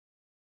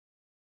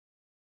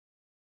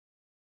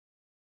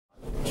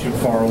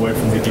far away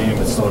from the game.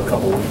 It's still a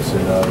couple weeks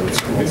and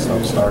school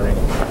stuff starting.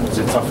 Is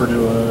it tougher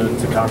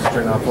to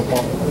concentrate on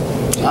football?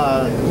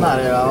 Not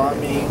at all. I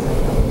mean,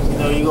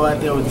 you go out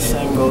there with the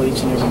same goal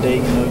each and every day.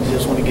 You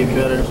just want to get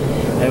better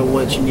at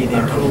what you need to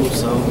improve.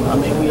 So, I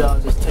mean, we all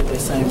just take that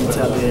same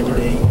mentality every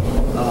day,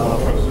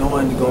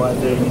 knowing to go out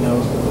there, to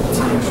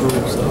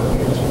improve. So,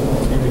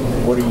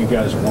 what are you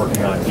guys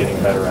working on getting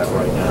better at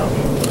right now?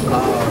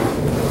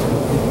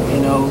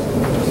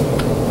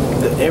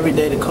 Every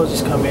day the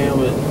coaches come in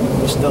with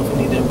stuff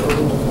we need to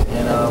improve,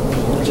 and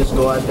we just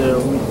go out there,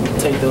 we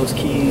take those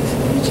keys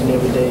each and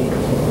every day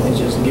and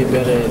just get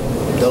better at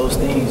those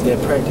things, that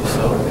practice.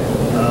 So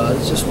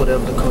it's just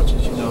whatever the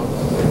coaches,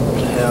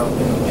 have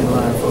in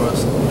line for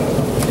us.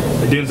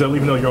 Denzel,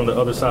 even though you're on the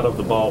other side of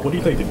the ball, what do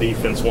you think the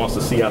defense wants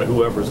to see out of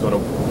whoever is going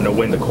to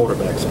win the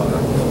quarterback spot?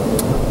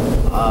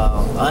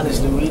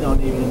 Honestly, we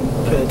don't even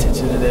pay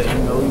attention to that.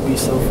 We be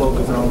so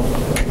focused on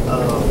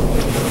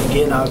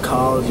getting our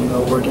calls,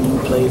 working new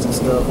plays and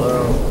stuff.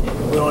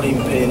 We don't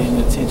even pay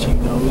any attention.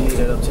 We leave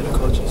that up to the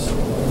coaches.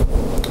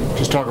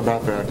 Just talk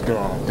about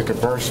the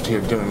diversity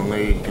of Dylan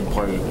Lee. You can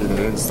play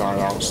either inside,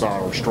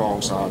 outside, or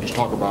strong side. Just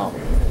talk about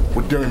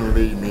what Dylan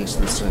Lee means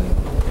to the team.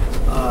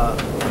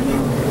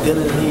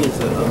 Dylan Lee is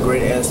a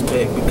great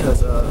aspect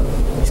because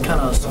he's kind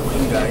of a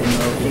swing guy.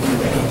 He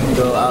can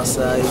go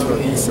outside, he can go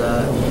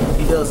inside.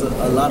 He does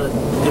a lot of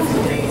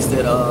different things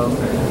that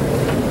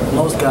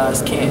most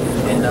guys can't,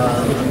 and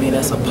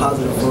that's a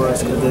positive for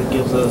us because that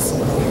gives us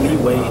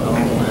leeway on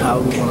how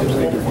we want to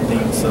play different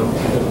things. So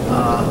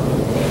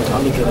I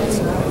look at it as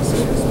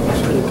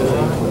pretty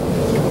good.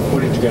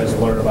 What did you guys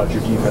learn about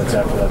your defense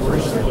after that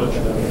first scrimmage?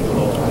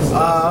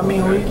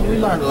 We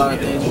learned a lot of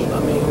things. We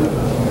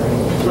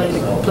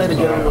play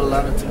together with a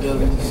lot of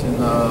togetherness, and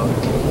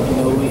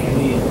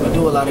we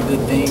do a lot of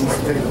good things.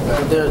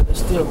 But there's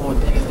still more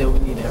things that we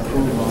need to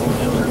improve on,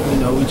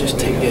 and we just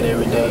take that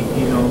every day.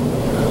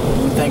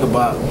 We think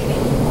about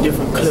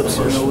different clips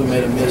we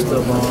may have messed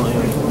up on,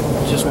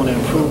 and just want to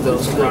improve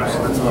those clips,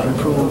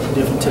 improve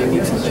different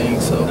techniques and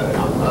things. So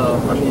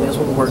that's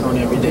what we work on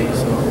every day.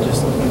 So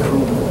just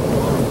improving.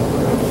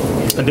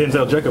 And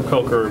Denzel, Jacob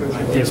Coker,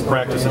 his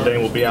practice today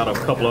will be out. A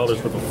couple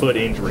others with a foot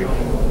injury.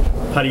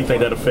 How do you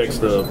think that affects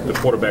the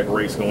quarterback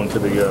race going to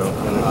the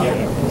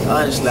game?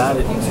 Honestly, I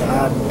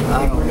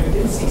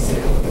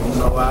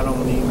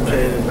don't even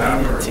pay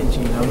any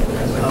attention.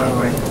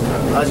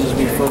 I just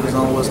be focused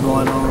on what's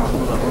going on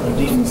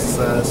the defensive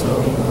side. So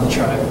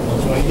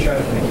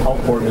how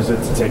important is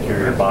it to take care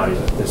of your body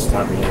this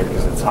time of year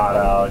because it's hot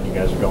out and you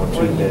guys are going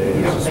 2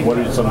 days? What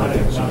are some of the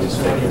things you just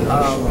think?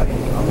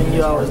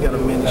 You always got to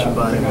manage your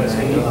body.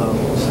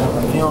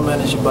 If you don't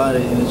manage your body,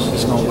 it's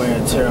just going to wear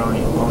and tear on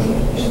you,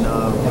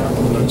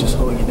 and just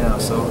hold you down.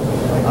 So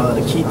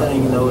the key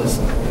thing, is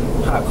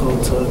hot,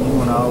 cold tub. You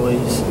want to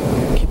always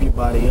keep your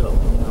body up.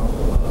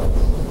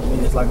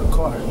 It's like a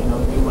car.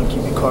 You want to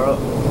keep your car up.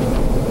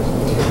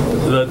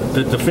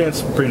 The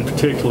defense, in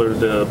particular,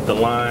 the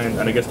line,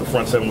 and I guess the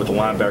front seven with the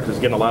linebackers, is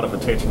getting a lot of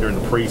attention during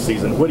the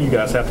preseason. What do you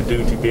guys have to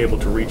do to be able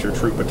to reach your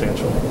true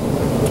potential?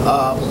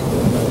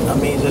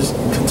 Just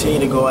continue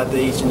to go out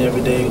there each and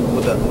every day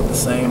with the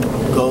same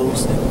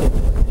goals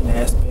and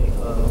aspect.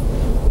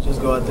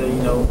 Just go out there,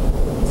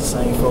 with the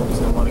same focus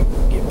and want to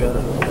get better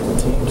as a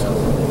team. So.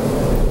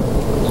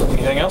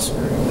 Anything else?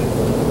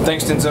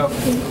 Thanks, Denzel.